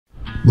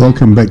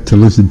Welcome back to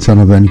Lizard Son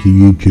of Anarchy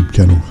YouTube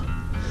channel.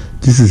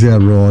 This is our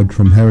ride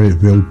from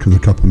Harrietville to the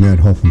top of Mt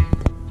Hotham.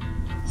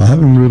 I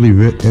haven't really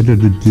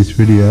edited this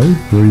video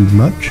very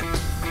much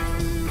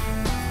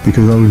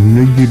because I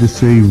need you to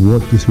see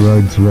what this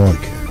road's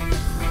like.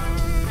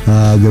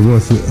 There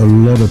was a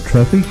lot of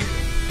traffic,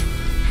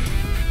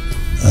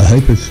 a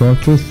heap of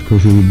cyclists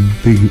because there was a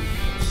big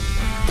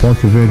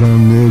bike event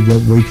on there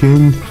that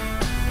weekend,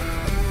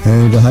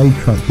 and a hay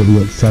truck that we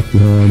got stuck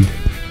behind.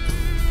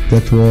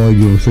 That's why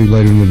you'll see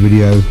later in the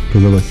video,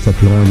 because I got stuck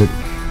behind it,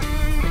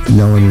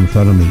 no one in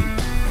front of me,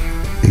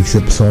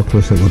 except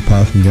cyclists that were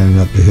passing going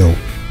up the hill.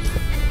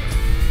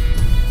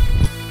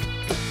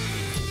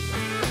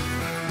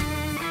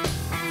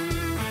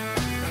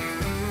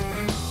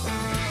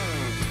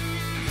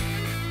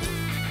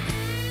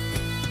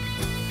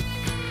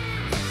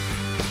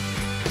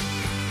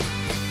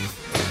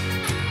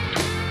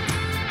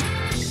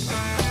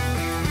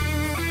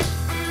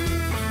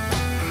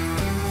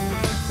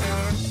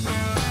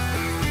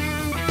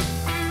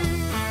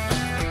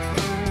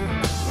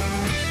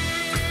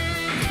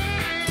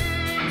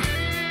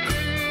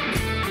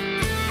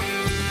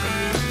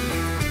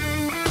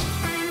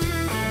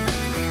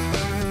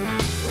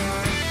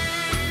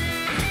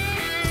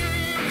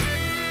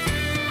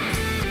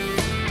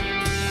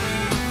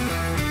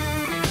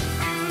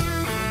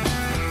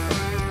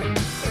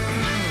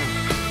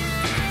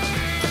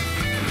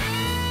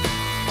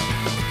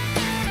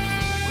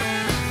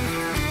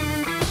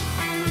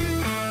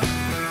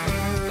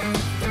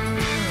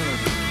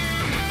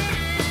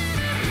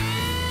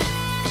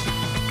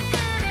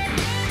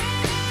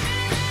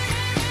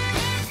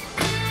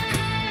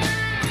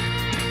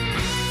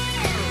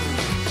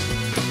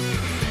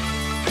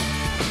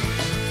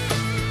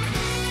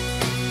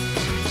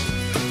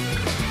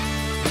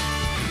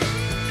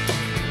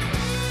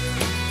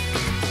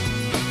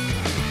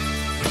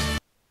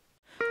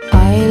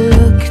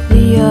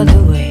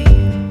 Other way,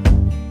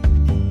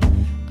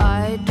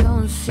 I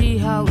don't see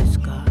how it's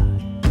got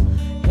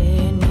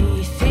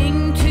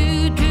anything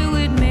to do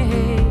with me.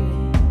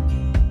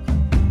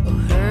 Oh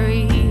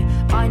hurry,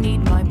 I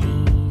need my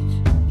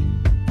beat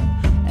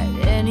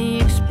at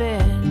any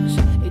expense.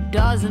 It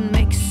doesn't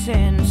make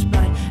sense,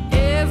 but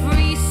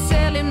every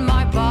cell in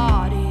my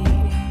body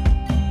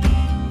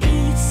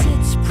eats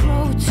its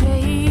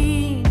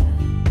protein.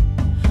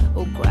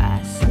 Oh,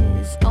 grass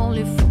is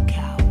only for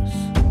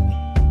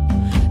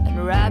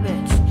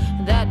rabbits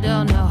that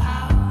don't know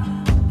how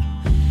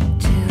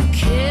to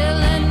kill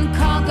and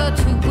conquer,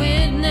 to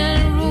win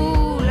and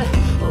rule.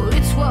 Oh,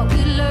 it's what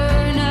we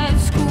learn at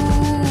school.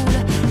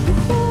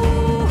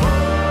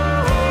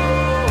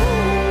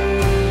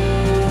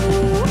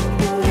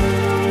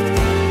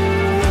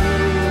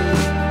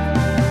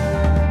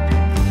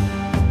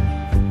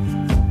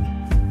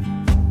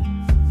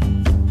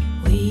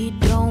 We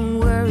don't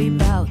worry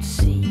about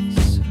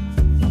seas.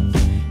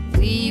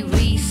 We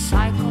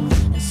recycle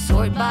and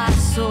sort by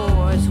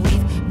source.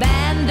 We've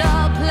banned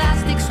all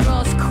plastic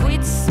straws,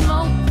 quit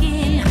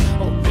smoking.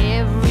 Oh,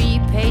 every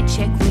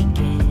paycheck we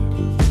get,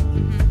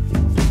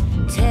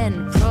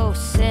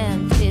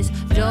 10% is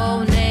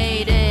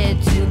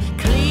donated to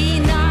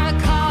clean our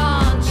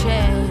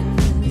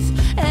conscience,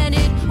 and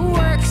it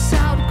works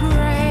out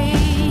great.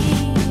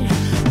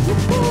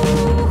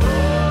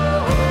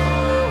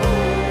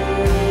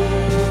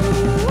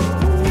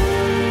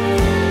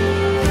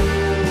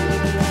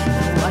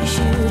 Why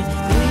should we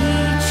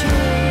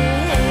change?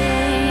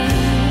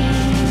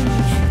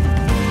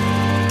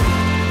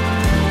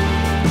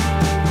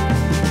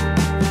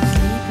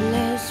 Sleep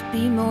less,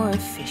 be more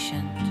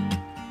efficient.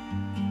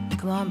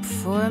 Come on,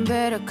 perform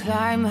better,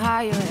 climb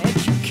higher,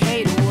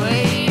 educate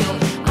away.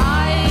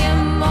 I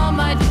am all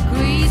my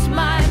degrees,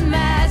 my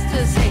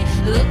masters. Hey,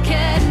 look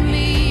at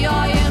me,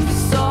 I am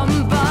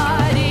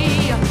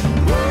somebody.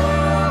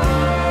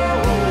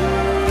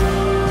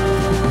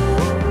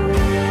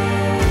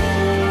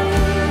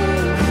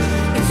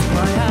 It's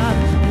what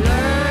I've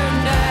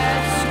learned at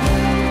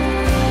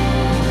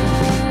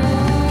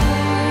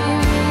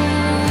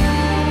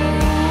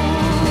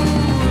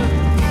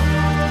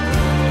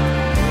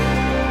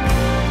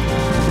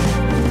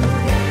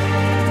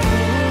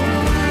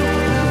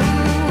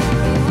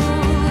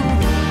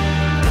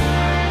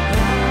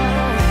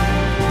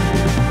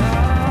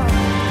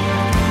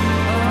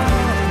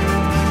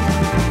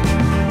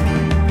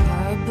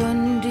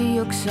carbon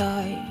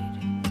dioxide.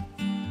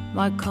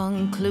 My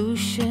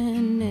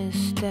conclusion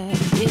is that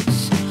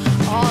it's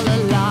all a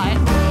lie.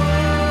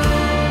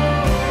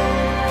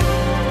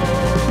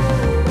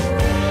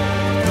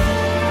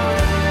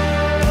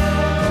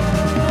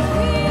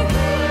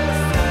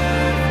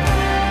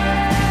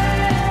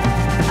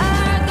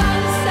 Our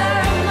guns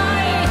are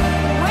mine,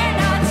 we're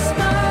not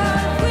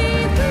smart. We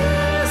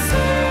will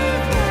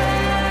survive.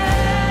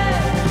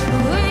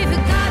 We've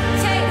got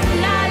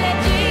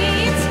technology,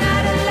 it's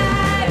not a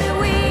lie.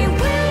 We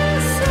will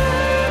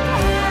survive.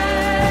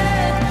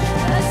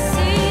 The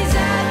seas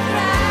are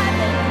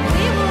thriving,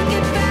 we will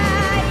get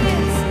back.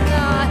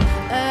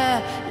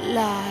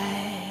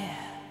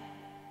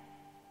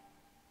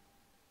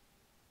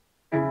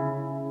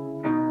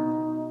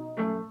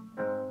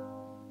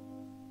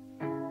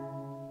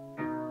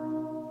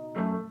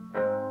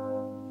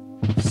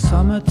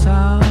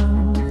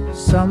 Summertime,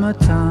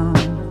 summertime,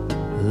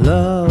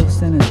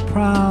 love's in its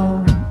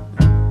prime.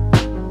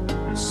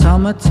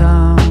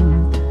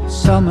 Summertime,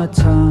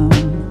 summertime,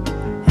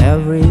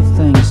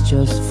 everything's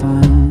just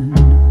fine.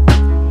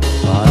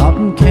 But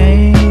autumn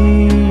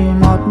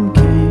came,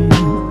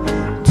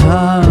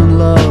 turned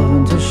love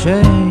into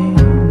shame.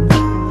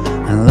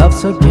 And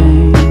love's a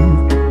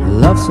game,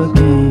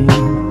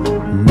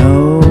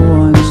 no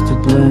one's to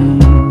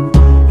blame.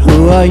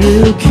 Who are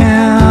you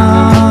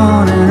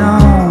counting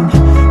on?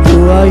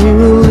 Who are you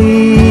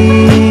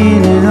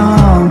leaning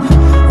on?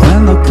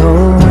 When the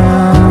cold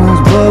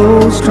winds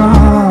blow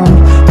strong,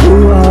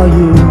 who are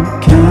you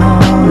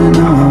counting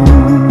on?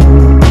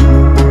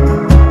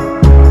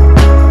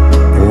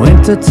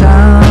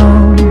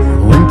 Wintertime,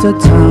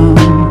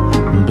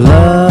 wintertime,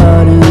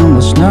 blood in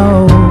the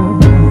snow.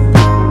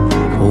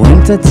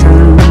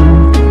 Wintertime,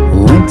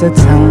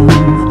 wintertime,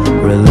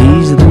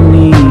 relieves the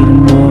need to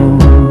know.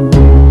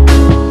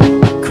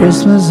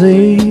 Christmas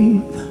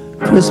Eve,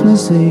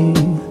 Christmas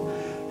Eve,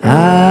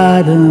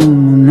 Adam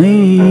and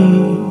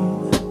Eve.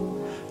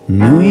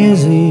 New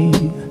Year's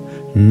Eve,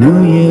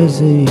 New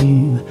Year's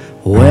Eve,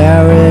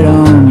 wear it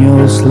on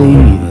your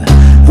sleeve.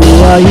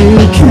 Who are you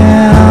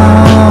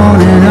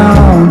counting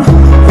on?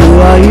 Who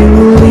are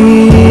you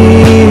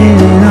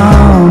leaning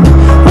on?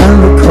 When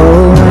the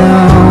cold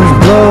winds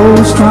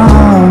blow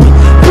strong,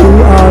 who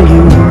are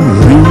you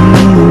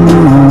leaning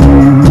on?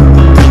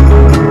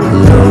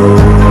 Low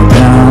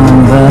down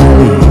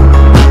valley,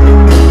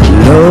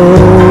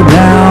 low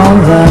down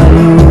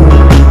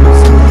valleys,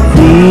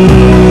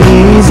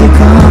 easy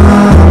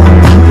come,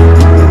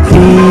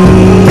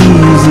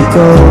 easy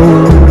go.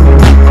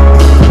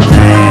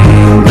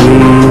 Angry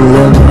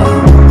liver,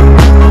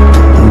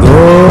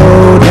 go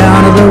down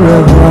to the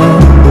river.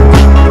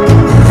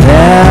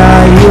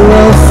 There you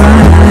will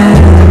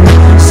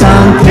find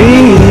some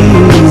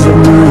peace of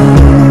mind.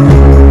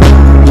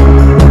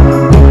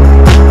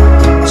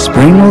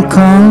 Spring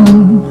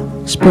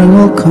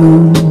will come,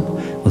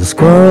 with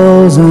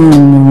squirrels on the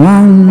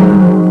run.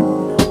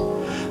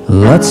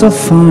 Lots of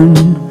fun,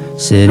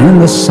 sit in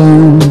the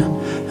sun,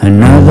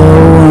 another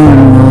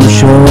one will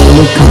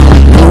surely come.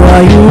 Who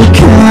are you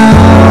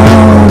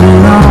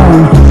counting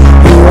on?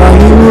 Who are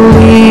you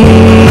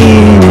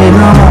leaning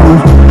on?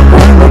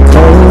 When the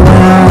cold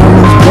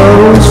winds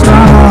blow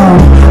strong,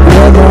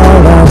 with all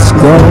that's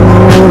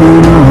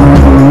going on.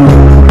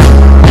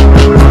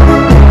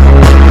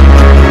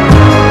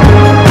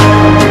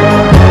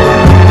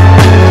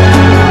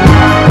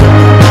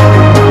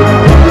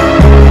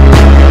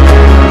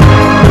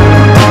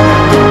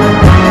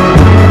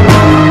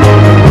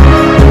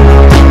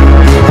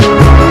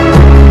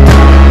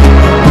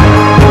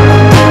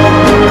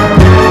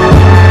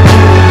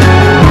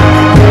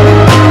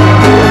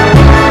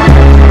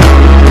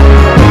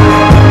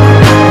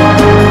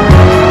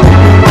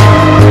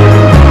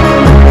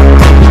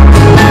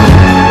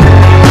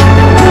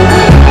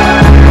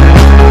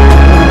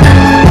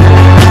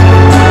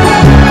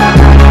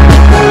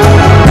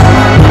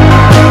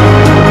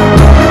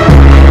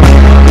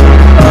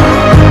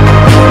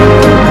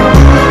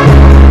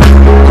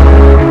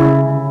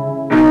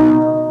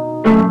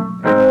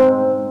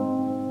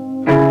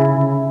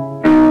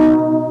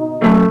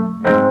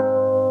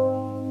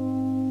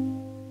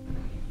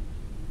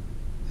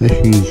 As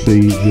you can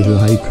see, there's a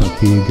hay truck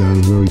here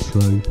going very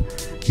slow.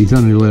 He's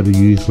only allowed to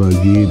use road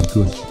here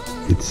because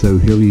it's so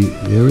hilly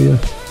area.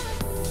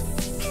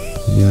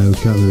 You know, we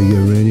can't really get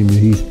around him, and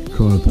he's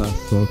trying to pass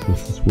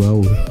cyclists as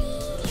well.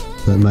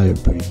 So it made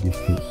it pretty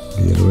difficult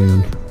to get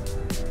around.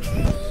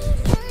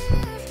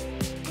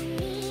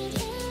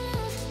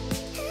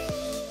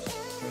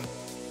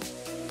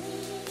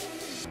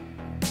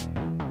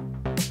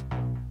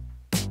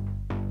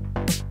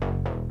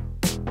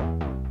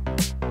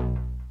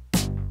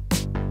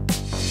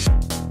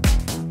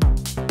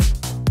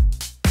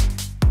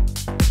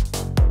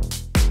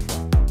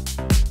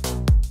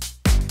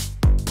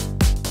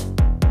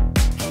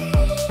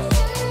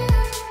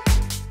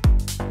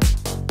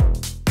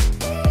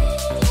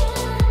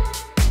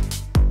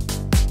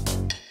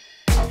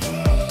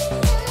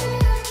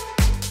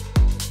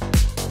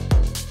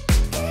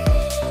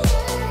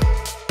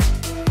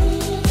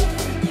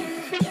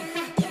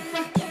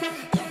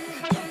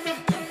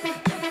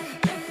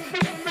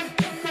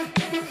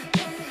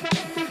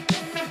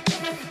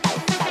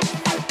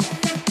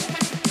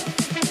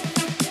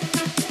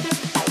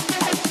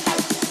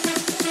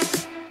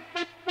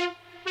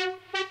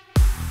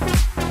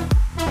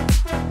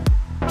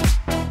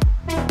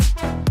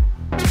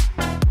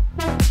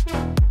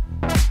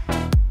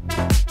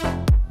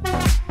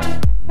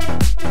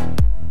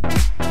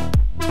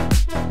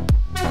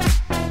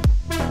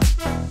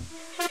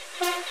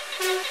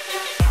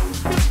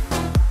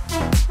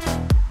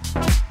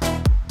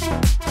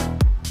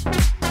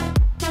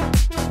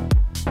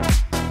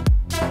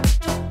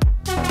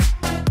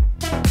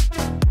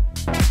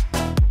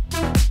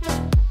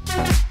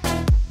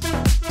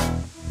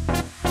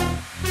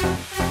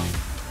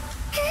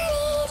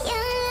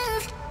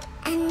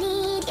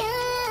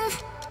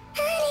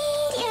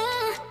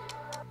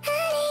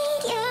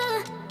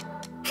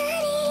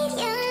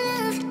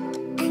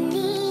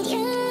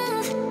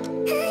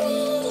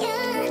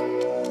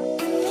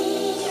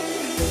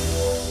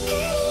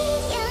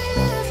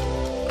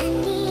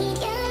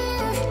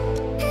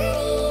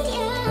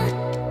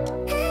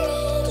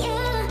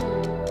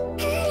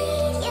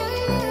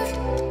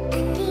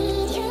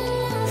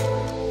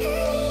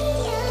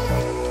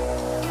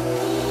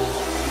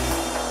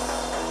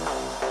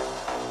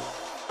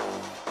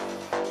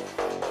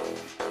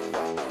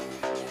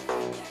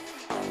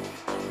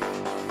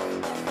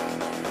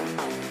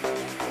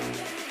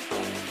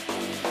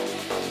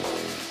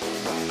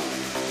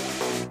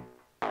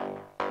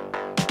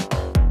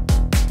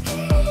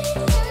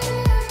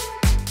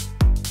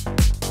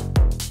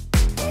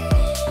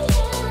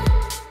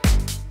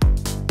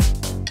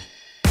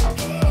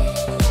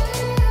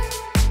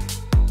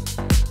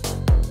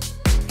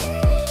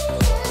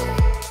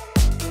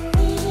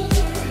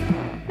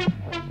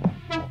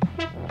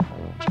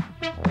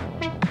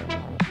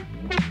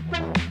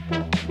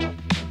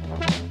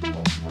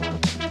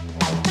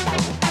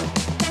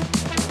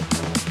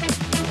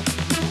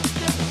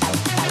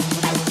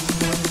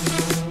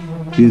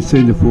 You can see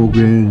in the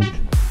foreground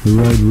the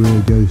road where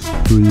it goes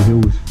through the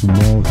hills for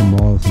miles and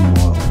miles and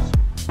miles.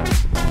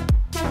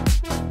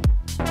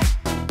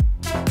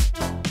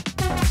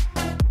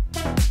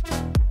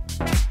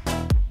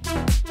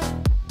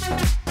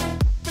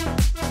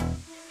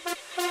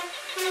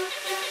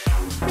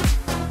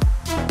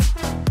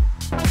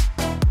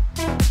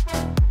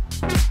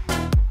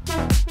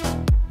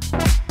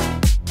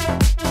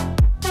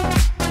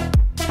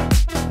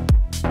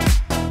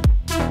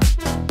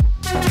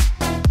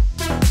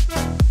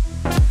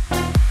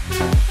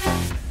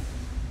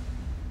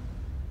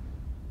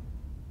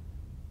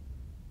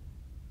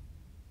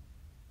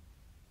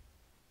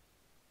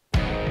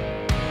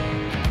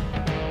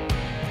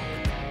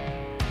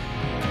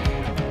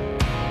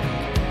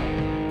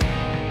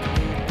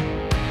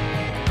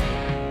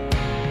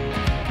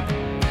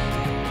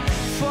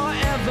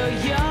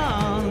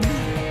 Young,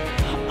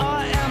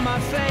 or am I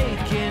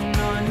faking?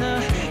 On the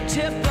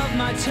tip of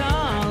my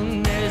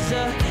tongue there's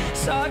a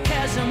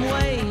sarcasm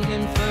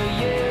waiting for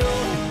you.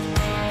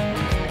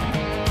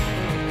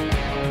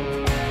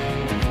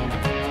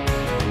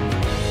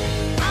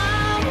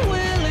 I'm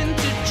willing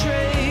to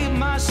trade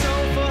my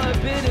soul for a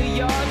bit of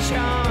your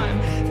charm.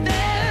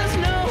 There's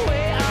no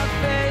way I'll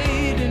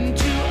fade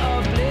into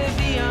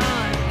oblivion,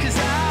 'cause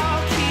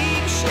I'll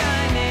keep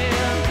shining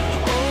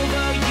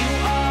over you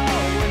all.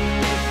 And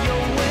if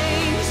your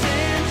wings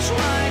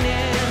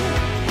entwining,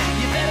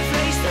 you better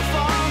face the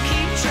fall,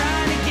 keep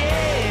trying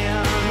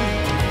again.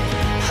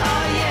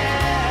 Oh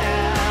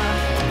yeah,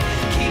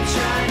 keep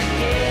trying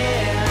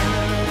again.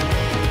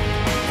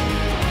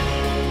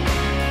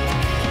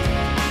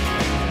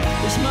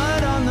 There's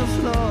mud on the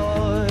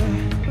floor,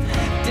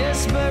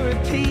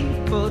 desperate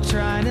people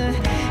trying to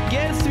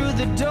get through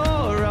the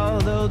door,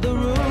 although the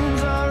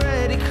room's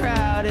already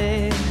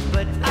crowded.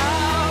 But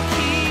I'll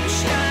keep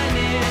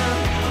shining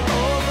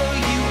over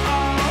you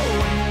all.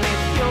 And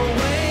if your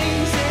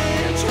wings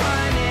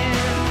entwining,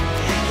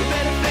 you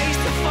better face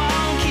the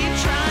fall, keep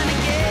trying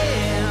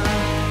again.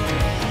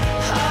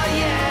 Oh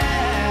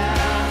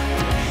yeah,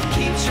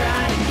 keep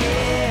trying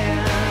again.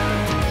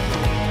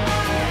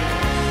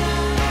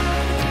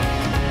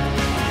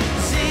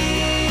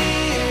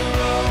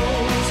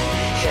 Zeros,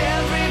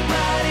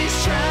 everybody's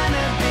trying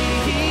to be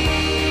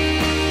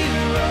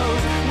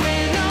heroes,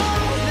 when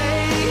all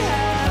they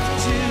have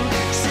to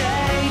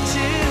say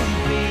to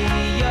be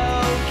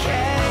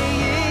okay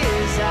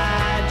is I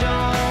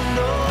don't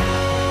know.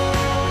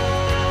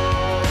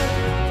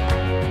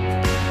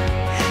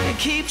 And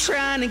keep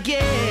trying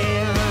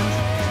again.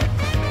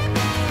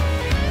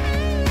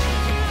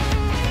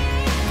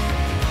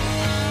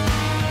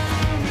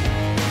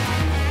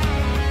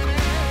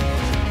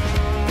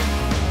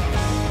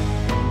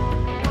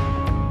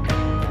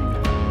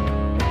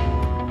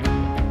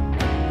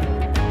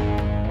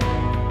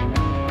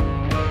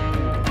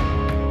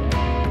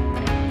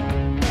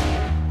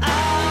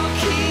 I'll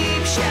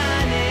keep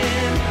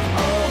shining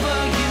over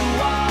you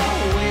all.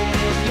 With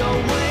your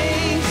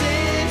wings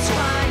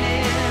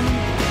entwining,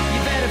 you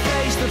better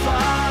face the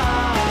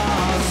fall.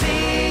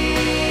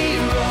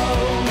 Zero,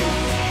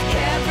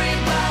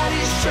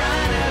 everybody's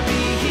trying to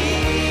be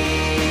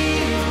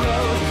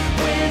heroes,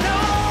 when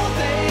all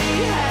they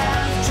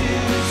have to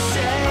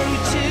say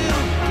to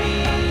be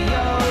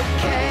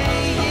okay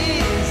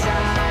is I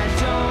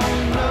don't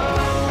know.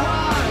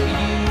 Are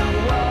you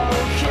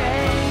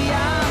okay?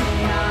 I'm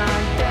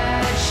not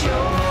that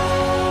sure.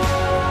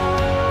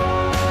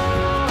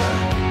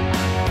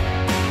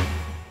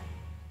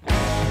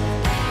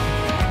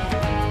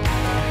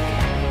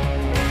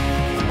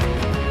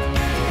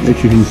 As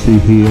you can see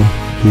here,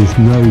 there's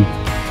no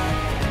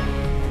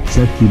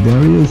safety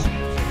barriers.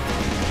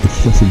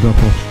 It's just a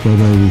drop off straight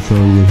over the side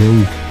of the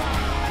hill.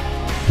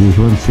 There's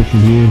one section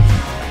here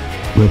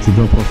where it's a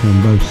drop off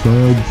on both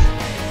sides.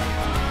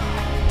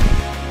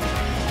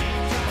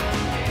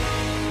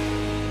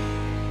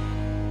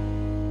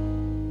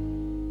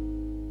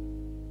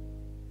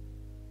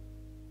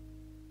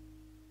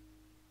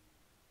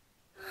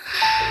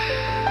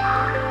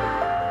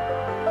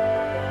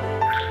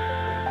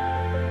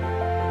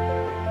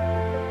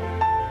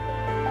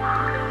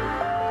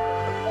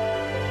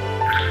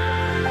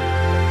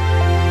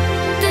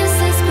 This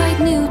is quite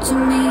new to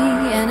me,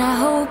 and I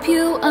hope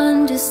you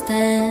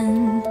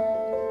understand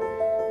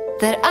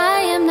that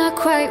I am not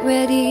quite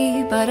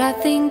ready, but I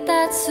think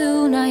that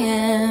soon I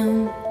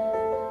am.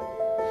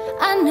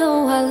 I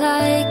know I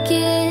like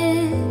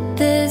it,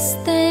 this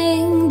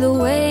thing, the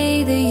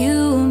way that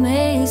you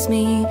amaze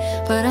me,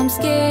 but I'm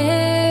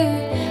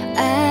scared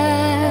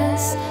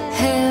as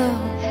hell.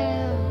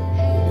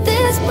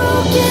 This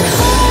broken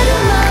heart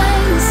of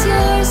mine is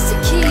yours to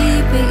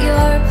keep at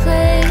your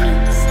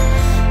place.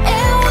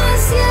 And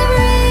once you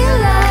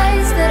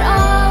realize that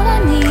all I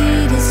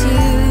need is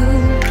you,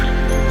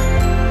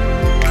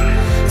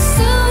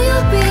 soon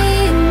you'll be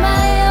in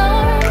my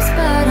arms.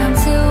 But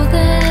until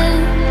then,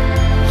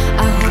 I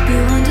hope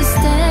you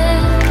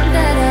understand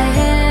that I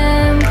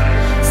am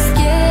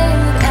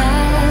scared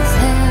as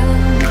hell.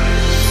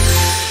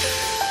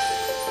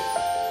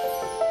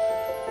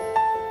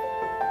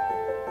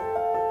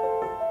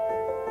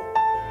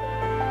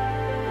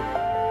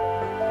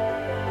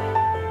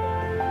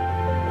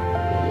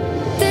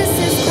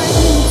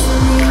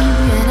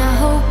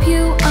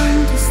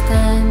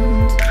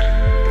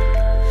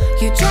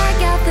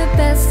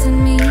 best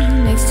in me.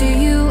 Next to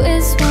you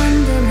is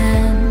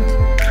Wonderland.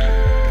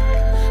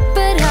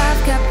 But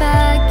I've got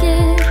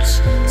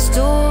baggage,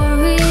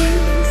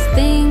 stories,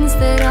 things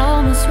that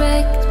almost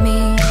wrecked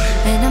me.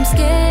 And I'm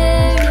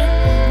scared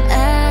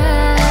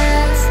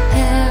as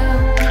hell.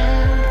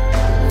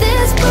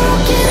 This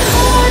broken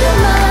heart of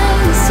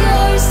mine is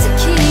yours to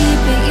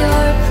keep at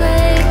your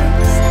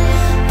place.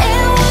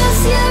 And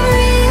once you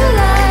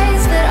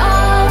realize that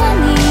all I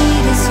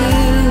need is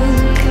you,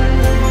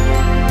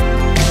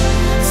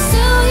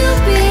 soon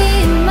you'll be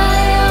in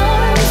my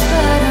arms.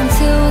 But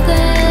until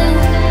then,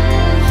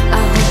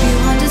 I hope you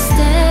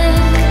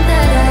understand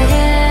that I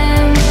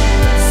am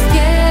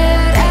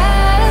scared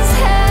as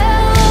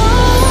hell.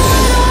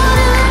 I don't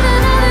wanna live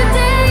another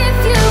day if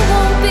you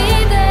won't be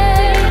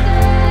there.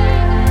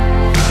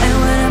 And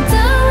when I'm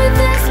done with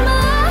this,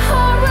 my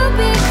heart will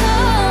be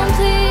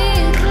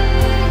complete.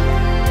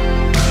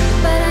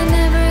 But I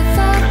never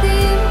thought that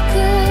you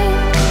could,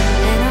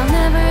 and I'll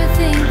never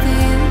think that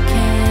you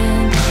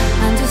can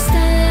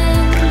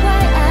understand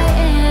why I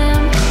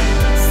am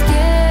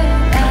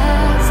scared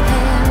as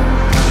hell.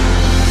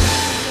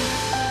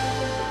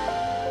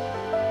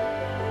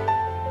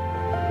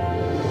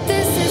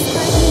 This is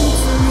quite new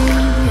to me,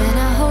 and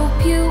I hope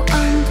you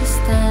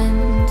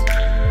understand.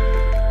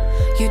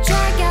 You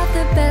drag out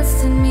the best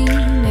in me.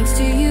 Next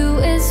to you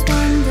is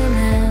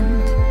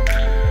Wonderland.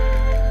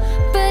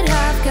 But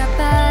I've got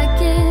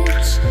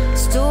baggage,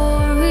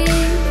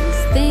 stories,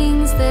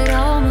 things that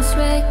almost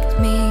wrecked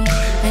me.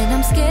 And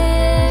I'm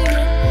scared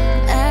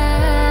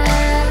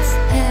as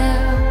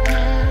hell.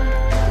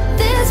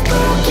 This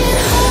broken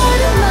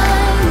heart of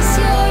mine is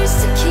yours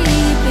to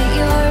keep at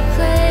your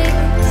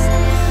place.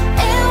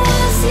 And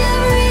once you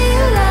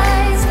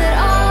realize that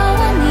all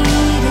I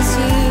need is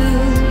you,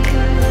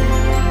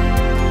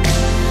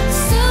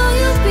 soon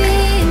you'll be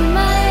in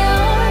my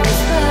arms.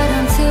 But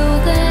until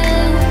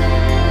then,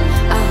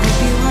 I hope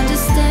you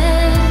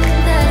understand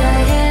that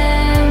I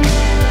am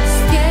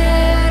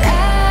scared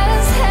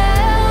as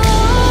hell.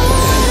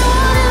 I don't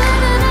wanna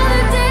live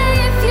another day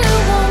if you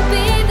won't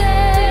be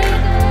there.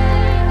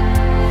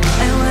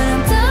 And when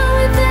I'm done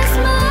with this,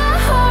 my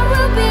heart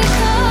will be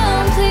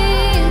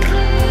complete.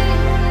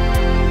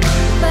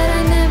 But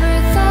I never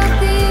thought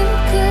that you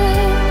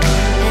could,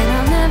 and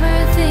I'll never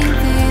think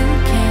that you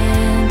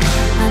can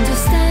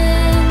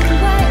understand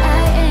why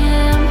I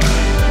am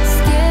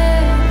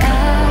scared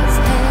as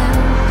hell.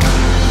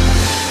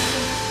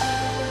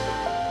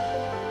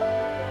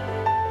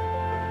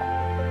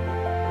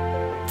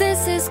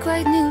 This is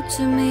quite new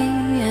to me,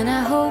 and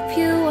I hope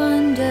you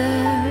understand.